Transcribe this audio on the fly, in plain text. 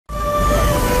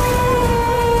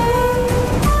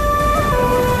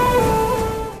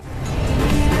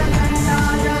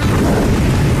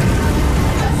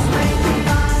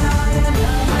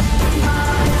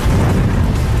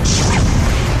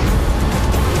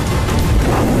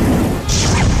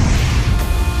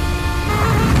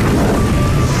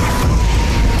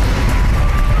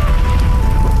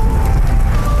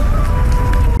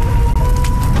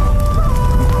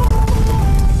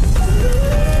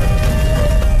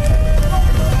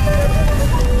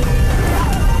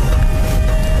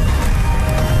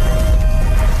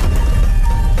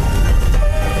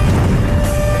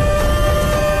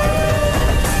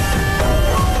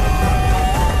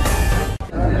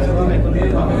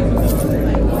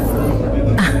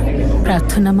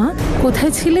প্রার্থনা মা,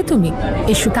 কোথায় ছিলে তুমি?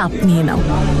 এসো কাপ নিয়ে নাও।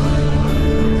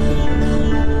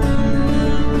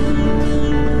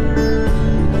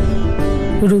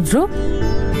 রুদ্র,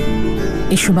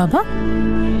 এসো বাবা।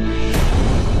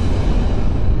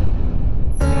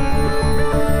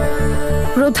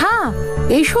 প্রথা,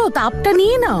 এসো তাপটা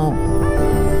নিয়ে নাও।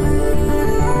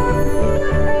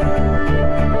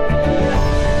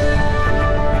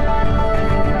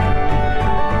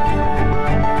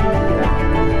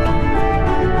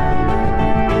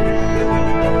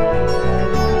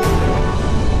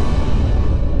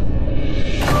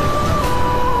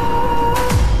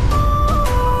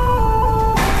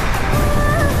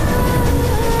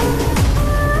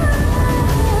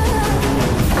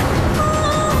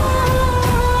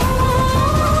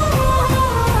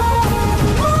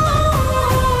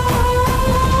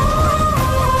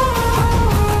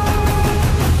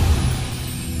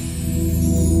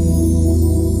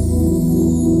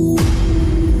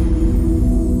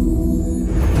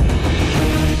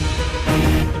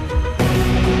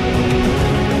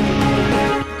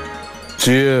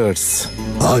 চিয়ার্স।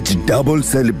 আজ ডাবল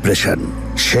সেলিব্রেশন।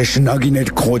 শেষ নাগিনের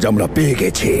খোঁজ আমরা পেয়ে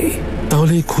গেছি।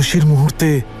 তাহলে এই খুশির মুহূর্তে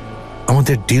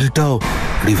আমাদের ডিলটাও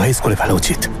রিভাইজ করে ফেলা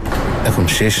উচিত। এখন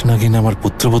শেষ নাগিন আমার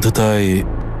পুত্রবধূতায়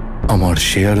আমার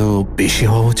শেয়ারও বেশি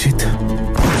হওয়া উচিত।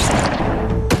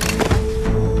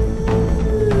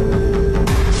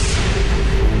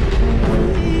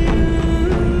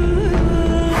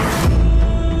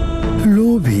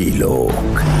 লোভী লোক,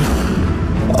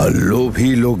 আর লোভী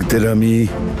লোকদের আমি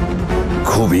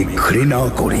খুবই ঘৃণা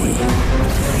করি।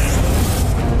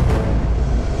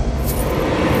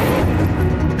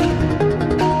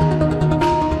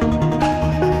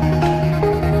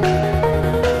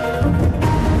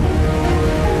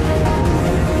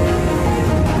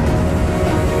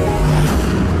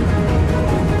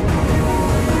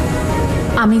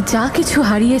 আমি যা কিছু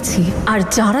হারিয়েছি আর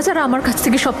যারা যারা আমার কাছ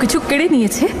থেকে সবকিছু কেড়ে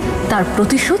নিয়েছে তার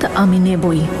প্রতিশোধ আমি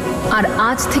নেবই। আর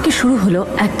আজ থেকে শুরু হলো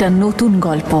একটা নতুন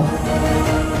গল্প।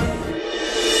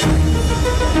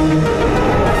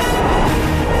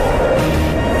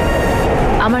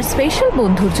 আমার স্পেশাল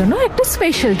বন্ধুর জন্য একটা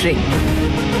স্পেশাল ড্রিঙ্ক।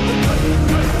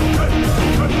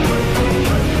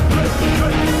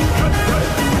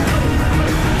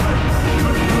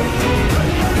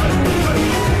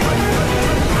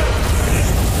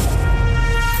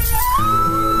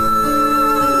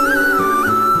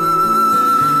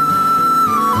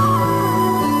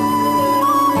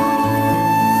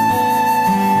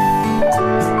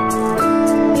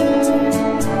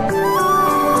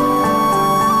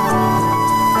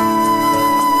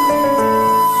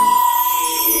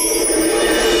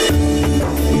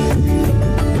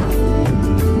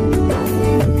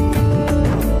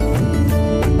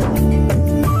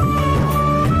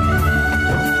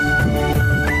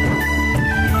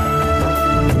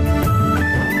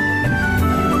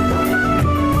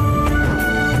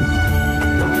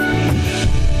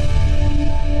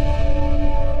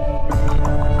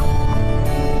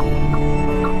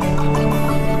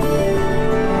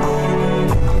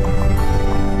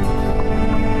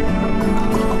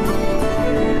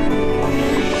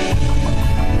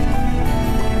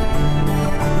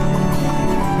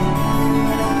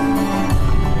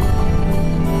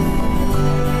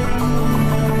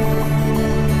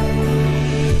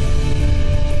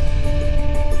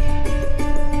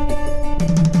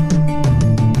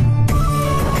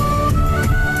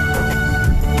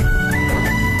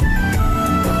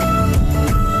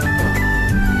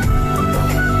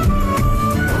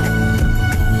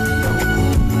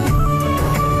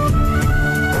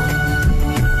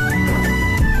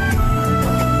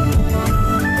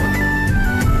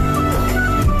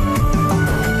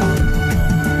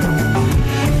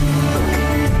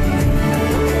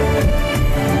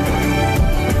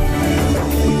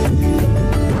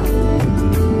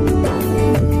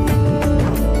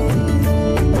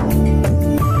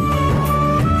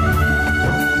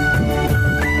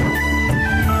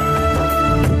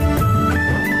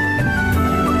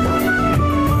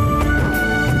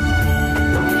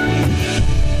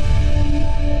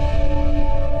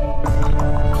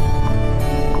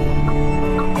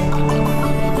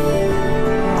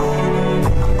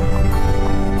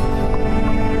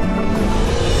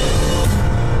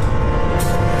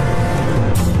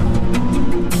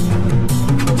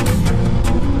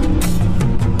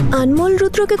 আনমোল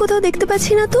রুদ্রকে কোথাও দেখতে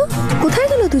পাচ্ছি না তো। কোথায়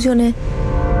গেল দুজনে?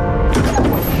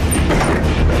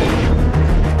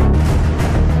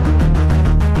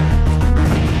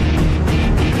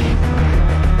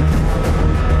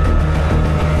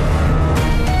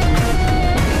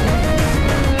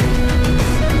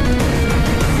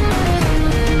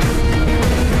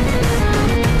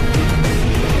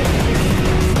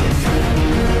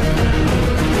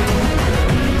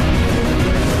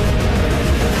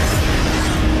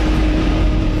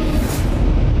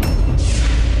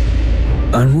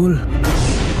 অনমোল,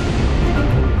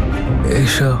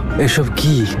 এসব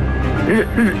কি?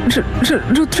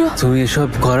 রুদ্র, তুমি এসব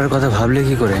করার কথা ভাবলে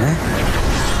কি করে? হ্যাঁ,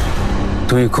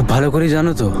 তুমি খুব ভালো করে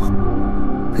জানো তো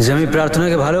যে আমি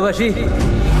প্রার্থনাকে ভালোবাসি।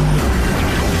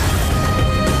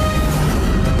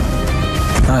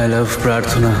 আই লাভ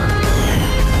প্রার্থনা।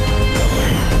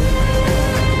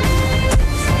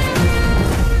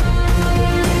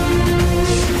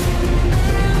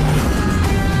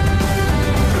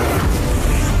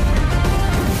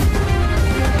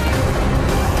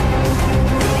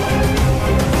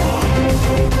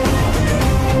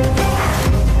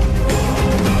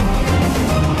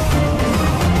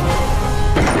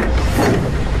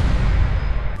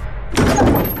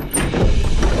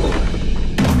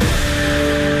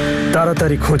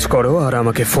 তাড়াতাড়ি খোঁজ করো আর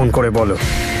আমাকে ফোন করে বলো।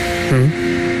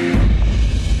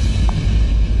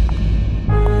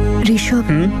 ঋষভ,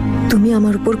 তুমি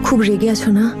আমার উপর খুব রেগে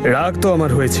আছো না? রাগ তো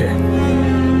আমার হয়েছে,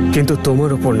 কিন্তু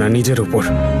তোমার উপর না, নিজের উপর।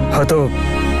 হয়তো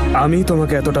আমি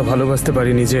তোমাকে এতটা ভালোবাসতে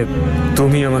পারিনি যে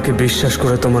তুমি আমাকে বিশ্বাস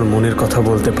করে তোমার মনের কথা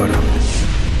বলতে পারো।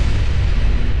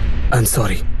 I am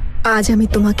sorry. আজ আমি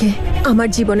তোমাকে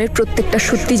আমার জীবনের প্রত্যেকটা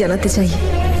সত্যি জানাতে চাই।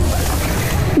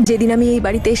 যেদিন আমি এই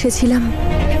বাড়িতে এসেছিলাম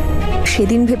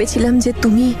সেদিন ভেবেছিলাম যে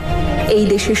তুমি এই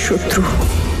দেশের শত্রু।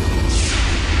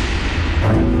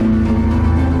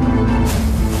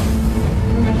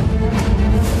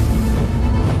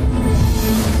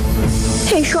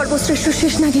 এই সর্বশ্রেষ্ঠ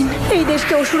শেষ নাগিন এই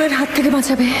দেশকে অসুরের হাত থেকে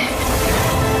বাঁচাবে।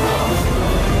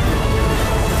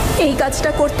 এই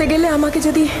কাজটা করতে গেলে আমাকে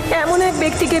যদি এমন এক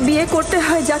ব্যক্তিকে বিয়ে করতে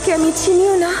হয় যাকে আমি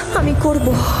চিনিও না, আমি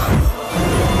করব।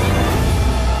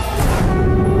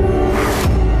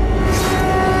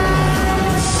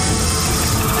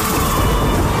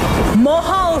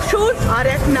 মহা অসুর আর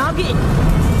এক নাগিন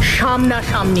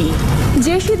সামনাসামনি।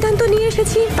 যে সিদ্ধান্ত নিয়ে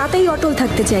এসেছি তাতেই অটল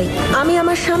থাকতে চাই। আমি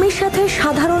আমার স্বামীর সাথে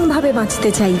সাধারণভাবে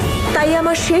বাঁচতে চাই, তাই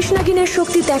আমার শেষ নাগিনের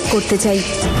শক্তি ত্যাগ করতে চাই।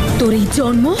 তোর এই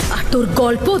জন্ম আর তোর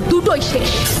গল্প দুটোই শেষ।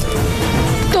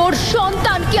 তোর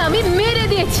সন্তানকে আমি মেরে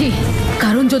দিয়েছি,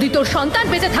 কারণ যদি তোর সন্তান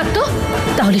বেঁচে থাকতো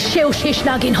তাহলে সেও শেষ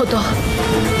নাগিন হতো।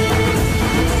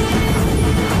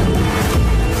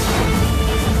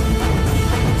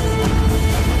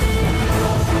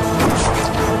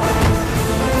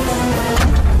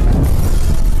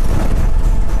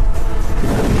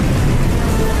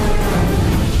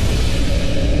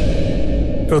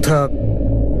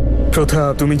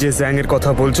 প্রথা, তুমি যে জ্যাংয়ের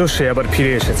কথা বলছো সে আবার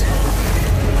ফিরে এসেছে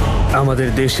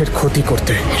আমাদের দেশের ক্ষতি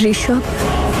করতে। ঋষভ,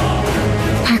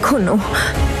 এখনো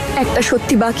একটা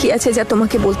সত্যি বাকি আছে যা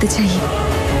তোমাকে বলতে চাই।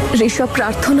 ঋষভ,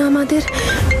 প্রার্থনা আমাদের।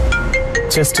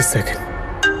 Just a second.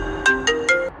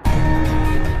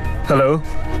 হ্যালো,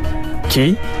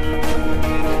 কি?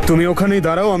 তুমি ওখানেই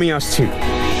দাঁড়াও, আমি আসছি।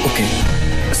 ওকে।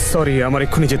 সরি, আমার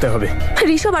এক্ষুনি যেতে হবে।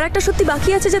 ঋষভ, আর একটা সত্যি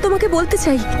বাকি আছে যা তোমাকে বলতে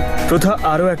চাই। প্রথা,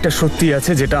 আরো একটা সত্যি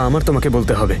আছে যেটা আমার তোমাকে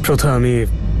বলতে হবে। প্রথা,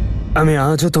 আমি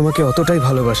আজও তোমাকে অতটাই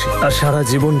ভালোবাসি আর সারা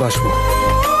জীবন বাসবো,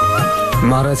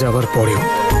 মারা যাবার পরেও।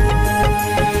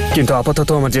 কিন্তু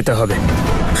আপাতত আমার যেতে হবে।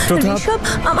 প্রথা, ঋষভ,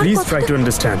 আমার প্লিজ কথাটা- ট্রাই টু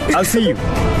আন্ডারস্ট্যান্ড। আইল সি ইউ।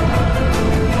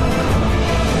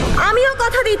 আমিও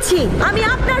কথা দিচ্ছি, আমি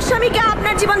আপনার স্বামীকে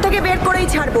আপনার জীবন থেকে বের করেই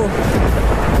ছাড়বো।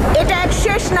 এটা এক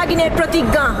শেষ নাগিনের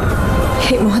প্রতিজ্ঞা।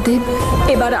 হে মহাদেব,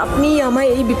 এবার আপনিই আমায়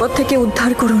এই বিপদ থেকে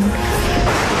উদ্ধার করুন।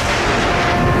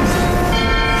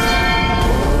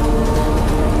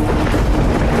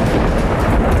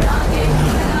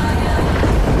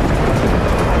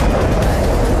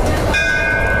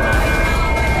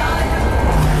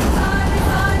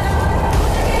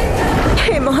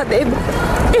 হে মহাদেব,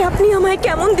 আপনি আমায়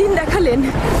কেমন দিন দেখালেন।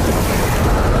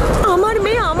 আমার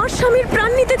মেয়ে আমার স্বামীর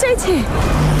প্রাণ নিতে চাইছে।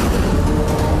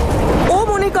 ও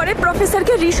মনে করে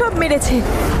প্রফেসরকে ঋষভ মেরেছে,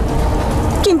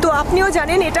 কিন্তু আপনিও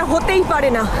জানেন এটা হতেই পারে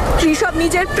না। ঋষভ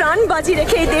নিজের প্রাণ বাজি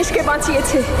রেখে এই দেশকে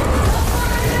বাঁচিয়েছে।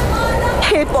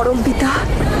 হে পরম পিতা,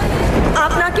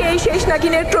 আপনাকে এই শেষ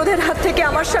নাগিনের ক্রোধের হাত থেকে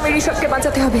আমার স্বামী ঋষভকে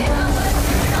বাঁচাতে হবে।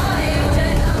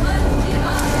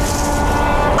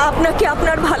 আপনাকে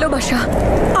আপনার ভালোবাসা,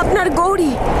 আপনার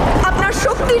গৌরী, আপনার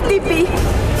শক্তির দিব্যি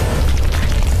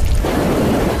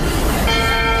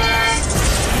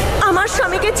আমার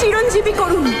স্বামীকে চিরঞ্জীবী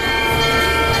করুন।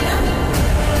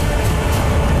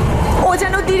 ও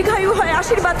যেন দীর্ঘায়ু হয়ে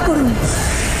আশীর্বাদ করুন।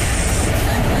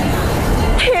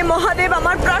 হে মহাদেব,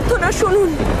 আমার প্রার্থনা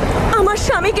শুনুন, আমার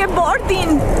স্বামীকে বর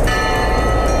দিন।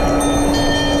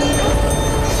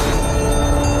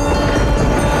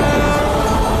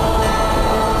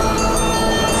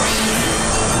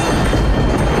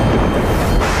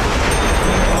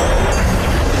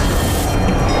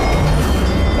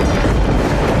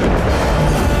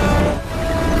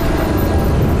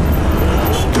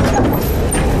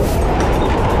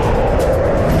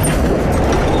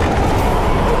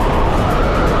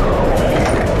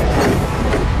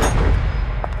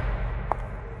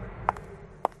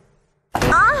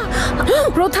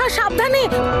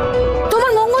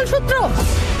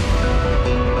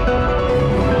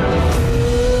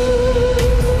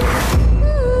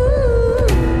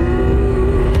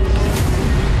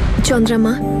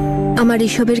 চন্দ্রামা, আমার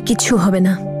এসবের কিচ্ছু হবে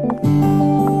না।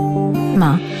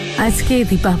 মা, আজকে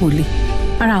দীপাবলি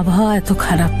আর আবহাওয়া এত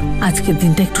খারাপ, আজকের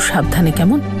দিনটা একটু সাবধানে,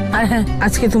 কেমন? আর হ্যাঁ,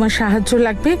 আজকে তোমার সাহায্য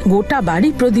লাগবে, গোটা বাড়ি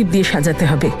প্রদীপ দিয়ে সাজাতে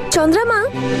হবে। চন্দ্রামা,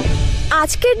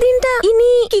 আজকের দিনটা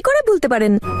ইনি কি করে বলতে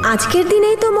পারেন? আজকের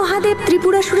দিনেই তো মহাদেব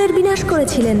ত্রিপুরাসুরের বিনাশ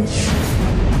করেছিলেন,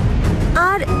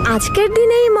 আর আজকের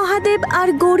দিনেই মহাদেব আর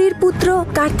গৌরীর পুত্র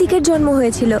কার্তিকের জন্ম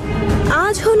হয়েছিল।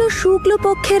 আজ হলো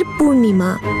শুক্লপক্ষের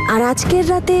পূর্ণিমা, আর আজকের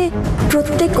রাতে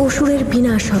প্রত্যেক অসুরের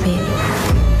বিনাশ হবে,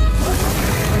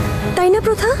 তাই না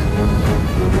প্রথা?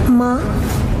 মা,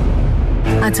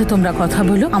 আচ্ছা তোমরা কথা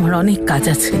বলো, আমার অনেক কাজ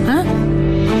আছে। হ্যাঁ,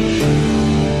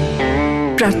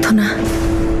 প্রার্থনা,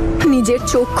 নিজের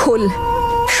চোখ খোল,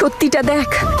 সত্যিটা দেখ,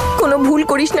 কোনো ভুল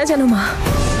করিস না যেন। মা,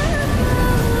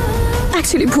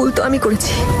 অ্যাকচুয়ালি ভুল তো আমি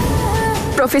করেছি।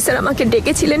 প্রফেসর আমাকে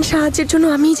ডেকেছিলেন সাহায্যের জন্য,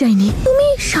 আমিই যাইনি। তুমি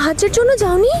সাহায্যের জন্য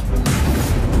যাওনি,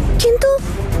 কিন্তু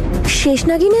শেষ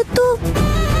নাগিনের তো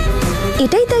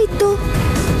এটাই দায়িত্ব,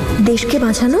 দেশকে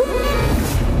বাঁচানো।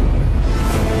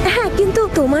 হ্যাঁ, কিন্তু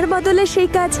তোমার বদলে সেই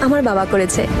কাজ আমার বাবা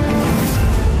করেছে,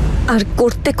 আর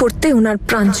করতে করতে ওনার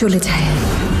প্রাণ চলে যায়।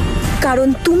 কারণ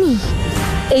তুমি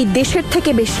এই দেশের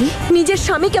থেকে বেশি নিজের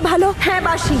স্বামীকে ভালো হ্যাঁ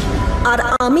বাসি, আর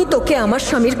আমি তোকে আমার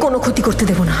স্বামীর কোনো ক্ষতি করতে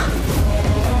দেব না।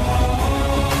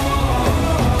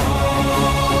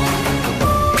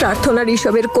 প্রার্থনা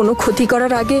ঋষভের কোনো ক্ষতি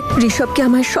করার আগে ঋষভকে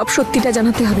আমায় সব সত্যিটা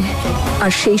জানাতে হবে,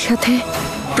 আর সেই সাথে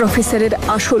প্রফেসরের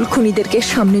আসল খুনিদেরকে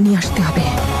সামনে নিয়ে আসতে হবে,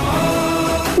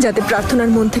 যাতে প্রার্থনার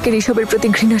মন থেকে ঋষভের প্রতি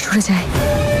ঘৃণা সরে যায়,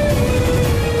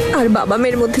 আর বাবা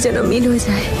মেয়ের মধ্যে যেন মিল হয়ে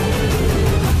যায়।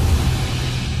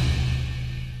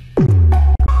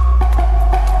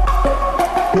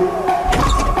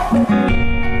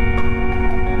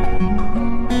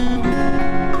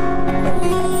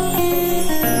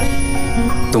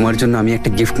 তোমার জন্য আমি একটা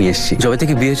গিফট নিয়ে এসেছি। যবে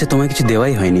থেকে বিয়ে হয়েছে তোমায় কিছু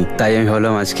দেওয়াই হয়নি, তাই আমি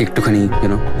ভাবলাম আজকে একটুখানি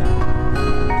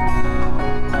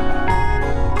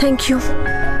থ্যাংক ইউ।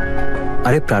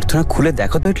 আরে প্রার্থনা, খুলে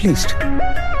দেখো তো এটলিস্ট।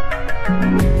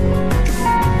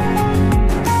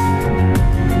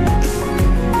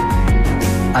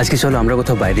 আজকে চলো আমরা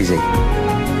কোথাও বাইরে যাই।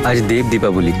 আজ দেব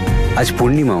দীপাবলি, আজ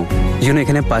পূর্ণিমাও।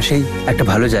 এখানে পাশেই একটা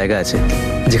ভালো জায়গা আছে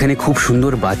যেখানে খুব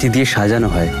সুন্দর বাতি দিয়ে সাজানো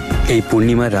হয়। এই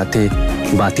পূর্ণিমার রাতে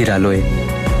বাতির আলোয়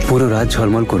পুরো রাত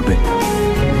ঝলমল করবে।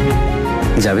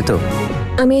 যাবে তো?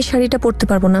 আমি এই শাড়িটা পরতে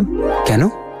পারবো না। কেন?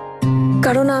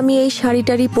 কারণ আমি এই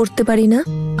শাড়িটারই পরতে পারি না,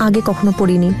 আগে কখনো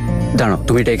পরিনি। দাঁড়াও,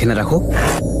 তুমি এটা এখানে রাখো।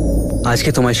 আজকে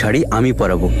তোমার শাড়ি আমি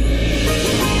পরাবো।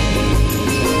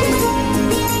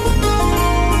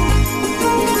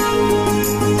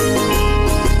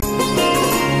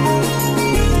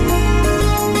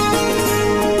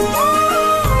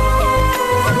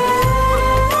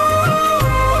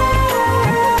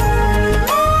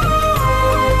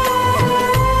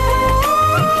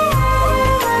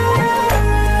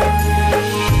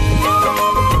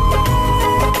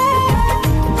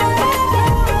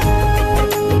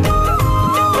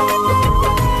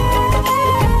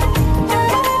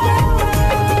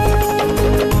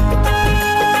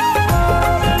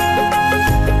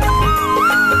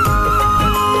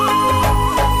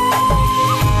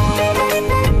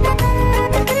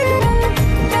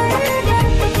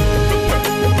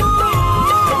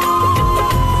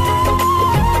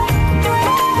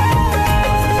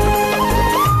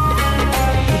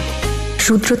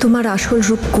 রুদ্র, তোমার আসল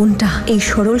রূপ কোনটা? এই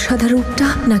সরল সাদা রূপটা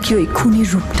নাকি ওই খুনির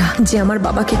রূপটা যে আমার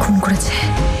বাবাকে খুন করেছে?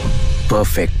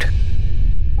 পারফেক্ট।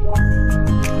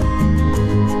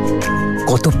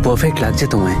 কত পারফেক্ট লাগছে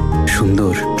তোমায়,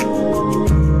 সুন্দর।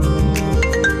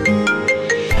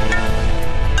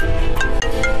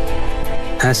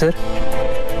 হ্যাঁ স্যার,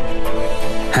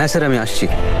 হ্যাঁ স্যার, আমি আসছি।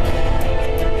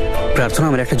 প্রার্থনা,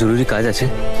 আমার একটা জরুরি কাজ আছে,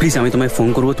 প্লিজ আমি তোমায় ফোন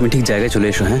করবো, তুমি ঠিক জায়গায় চলে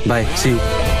এসো। হ্যাঁ, বাই, সি ইউ।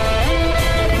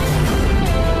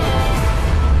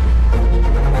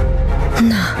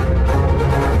 না,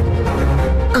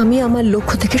 আমি আমার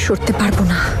লক্ষ্য থেকে সরতে পারবো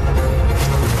না।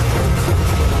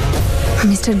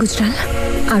 মিস্টার গুজরাল,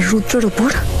 আর রুদ্রর উপর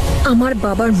আমার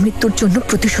বাবার মৃত্যুর জন্য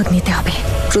প্রতিশোধ নিতে হবে।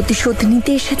 প্রতিশোধ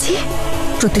নিতে এসেছি,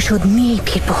 প্রতিশোধ নিয়েই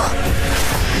ফিরবো।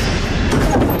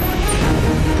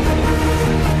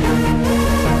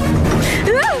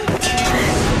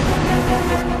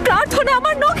 প্রার্থনা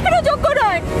আমার নখেরও যোগ্য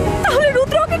নয়, তাহলে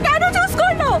রুদ্রকে কেন চুজ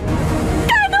করলো?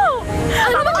 কেন?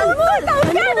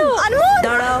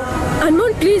 দাঁড়াও,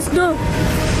 আনমোল, প্লিজ নো।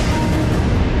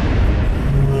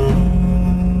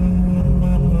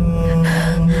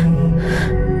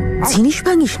 জিনিস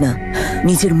ভাঙিস না,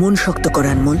 নিজের মন শক্ত কর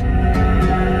আনমোল।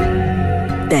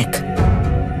 দেখ,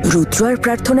 রুদ্র আর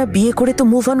প্রার্থনা বিয়ে করে তো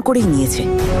মুভ অন করেই নিয়েছে।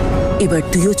 এবার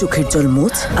তুইও চোখের জল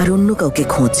মোছ আর অন্য কাউকে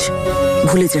খোঁজ।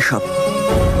 ভুলে যা সব।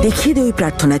 দেখিয়ে দে ওই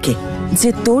প্রার্থনাকে যে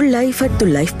তোর লাইফ আর তোর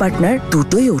লাইফ পার্টনার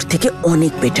দুটোই ওর থেকে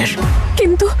অনেক বেটার।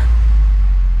 কিন্তু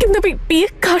কিন্তু বিয়ে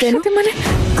কার সাথে মানে?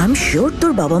 আমি শিওর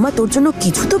তোর বাবা মা তোর জন্য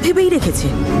কিছু তো ভেবেই রেখেছে।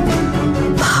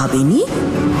 ভাবেনি?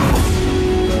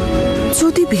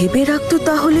 যদি ভেবে রাখতো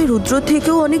তাহলে রুদ্র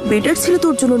থেকেও অনেক বেটার ছিল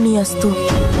তোর জন্য নিয়ে আসতো।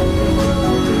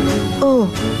 ও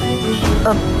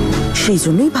সেই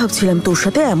জন্যই ভাবছিলাম তোর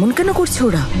সাথে এমন কেন করছে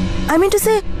ওরা। আই মিন টু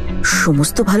সে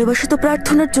সমস্ত ভালোবাসা তো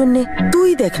প্রার্থনার জন্য। তুই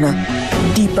দেখ না,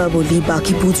 দীপাবলি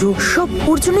বাকি পুজো সব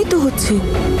ওর জন্যই তো হচ্ছে,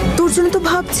 তোর জন্য তো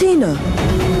ভাবছেই না।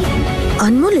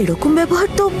 আনমোল এরকম ব্যবহার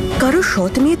তো কারো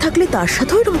সৎ মেয়ে থাকলে তার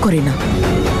সাথেও এরম করে না,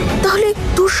 তাহলে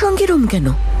তোর সঙ্গে এরম কেন?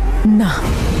 না,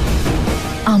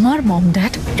 আমার মম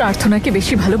ড্যাড প্রার্থনাকে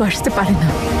বেশি ভালোবাসতে পারে না,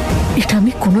 এটা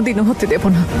আমি কোনোদিনও হতে দেব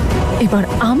না। এবার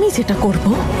আমি যেটা করব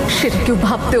সেটা কেউ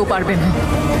ভাবতেও পারবে না।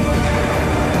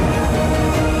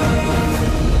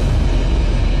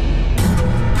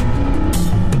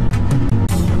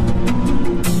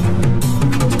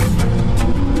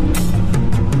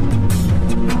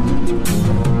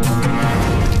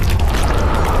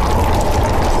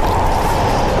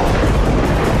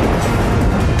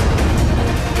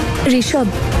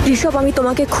 ঋষভ, আমি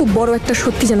তোমাকে খুব বড় একটা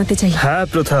সত্যি জানাতে চাই। হ্যাঁ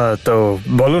প্রথা, তো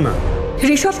বলো না।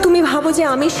 ঋষভ, তুমি ভাবো যে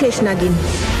আমি শেষ নাগিন,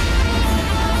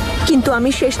 কিন্তু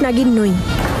আমি শেষ নাগিন নই।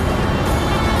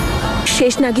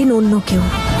 শেষ নাগিন অন্য কেউ।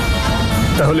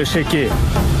 তাহলে সে কে?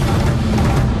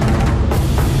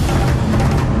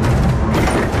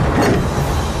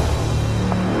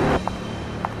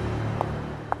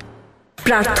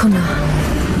 প্রার্থনা।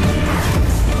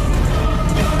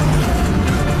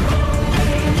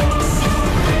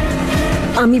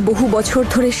 আমি বহু বছর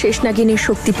ধরে শেষ নাগিনের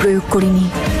শক্তি প্রয়োগ করিনি।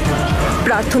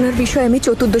 প্রার্থনার বিষয়ে আমি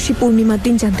চতুর্দশী পূর্ণিমার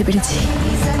দিন জানতে পেরেছি।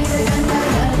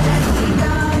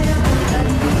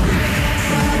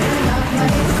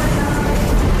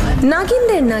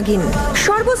 নাগিনদের নাগিন,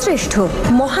 সর্বশ্রেষ্ঠ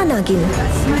মহানাগিন,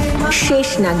 শেষ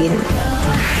নাগিন।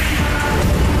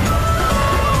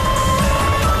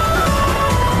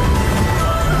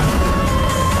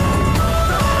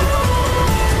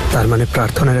 তার মানে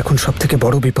প্রার্থনার এখন সব থেকে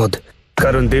বড় বিপদ,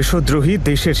 কারণ দেশদ্রোহী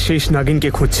দেশের শেষ নাগিনকে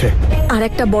খুঁজছে। আর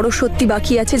একটা বড় সত্যি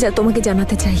বাকি আছে যা তোমাকে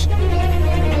জানাতে চাই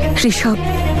ঋষভ।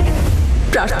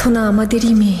 প্রার্থনা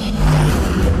আমাদেরই মেয়ে।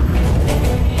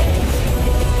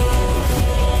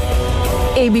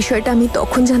 এই বিষয়টা আমি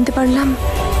তখন জানতে পারলাম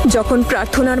যখন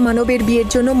প্রার্থনার মানবের বিয়ের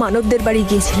জন্য মানবদের বাড়ি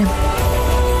গিয়েছিলাম।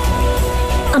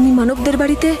 আমি মানবদের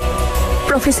বাড়িতে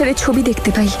প্রফেসরের ছবি দেখতে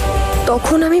পাই।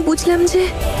 তখন আমি বুঝলাম যে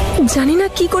জানি না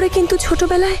কি করে, কিন্তু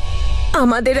ছোটবেলায়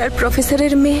আমাদের আর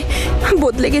প্রফেসরের মেয়ে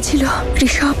বদলে গেছিল।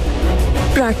 ঋষভ,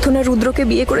 প্রার্থনা রুদ্রকে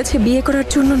বিয়ে করেছে বিয়ে করার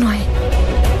জন্য নয়,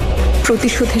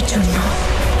 প্রতিশোধের জন্য।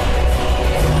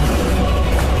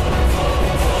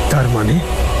 তার মানে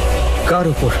কার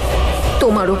উপর?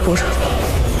 তোমার উপর।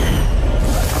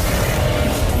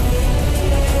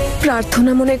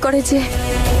 প্রার্থনা মনে করে যে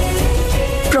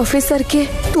প্রফেসরকে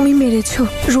তুমি মেরেছ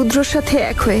রুদ্রর সাথে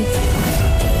এক হয়ে।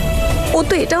 ও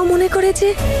তো এটাও মনে করে যে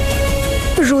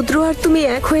রুদ্র আর তুমি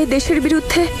এক হয়ে দেশের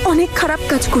বিরুদ্ধে অনেক খারাপ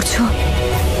কাজ করছো,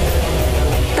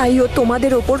 তাই ও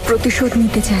তোমাদের ওপর প্রতিশোধ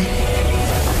নিতে চায়।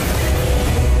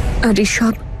 আর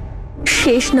ঋষভ,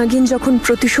 শেষ নাগিন যখন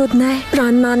প্রতিশোধ নেয়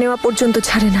প্রাণ না নেওয়া পর্যন্ত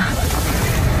ছাড়ে না।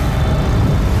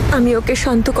 আমি ওকে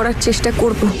শান্ত করার চেষ্টা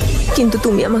করব, কিন্তু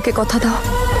তুমি আমাকে কথা দাও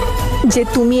যে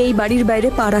তুমি এই বাড়ির বাইরে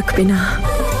পা রাখবে না।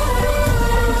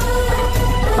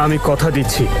 আমি কথা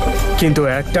দিচ্ছি, কিন্তু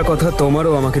একটা কথা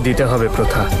তোমারও আমাকে দিতে হবে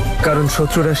প্রথা, কারণ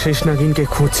শত্রুরা শেষ নাগিনকে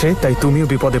খুঁজছে, তাই তুমিও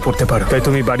বিপদে পড়তে পারো। তাই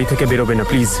তুমি বাড়ি থেকে বেরোবে না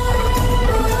প্লিজ।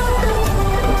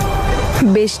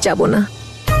 বেশ, যাব না।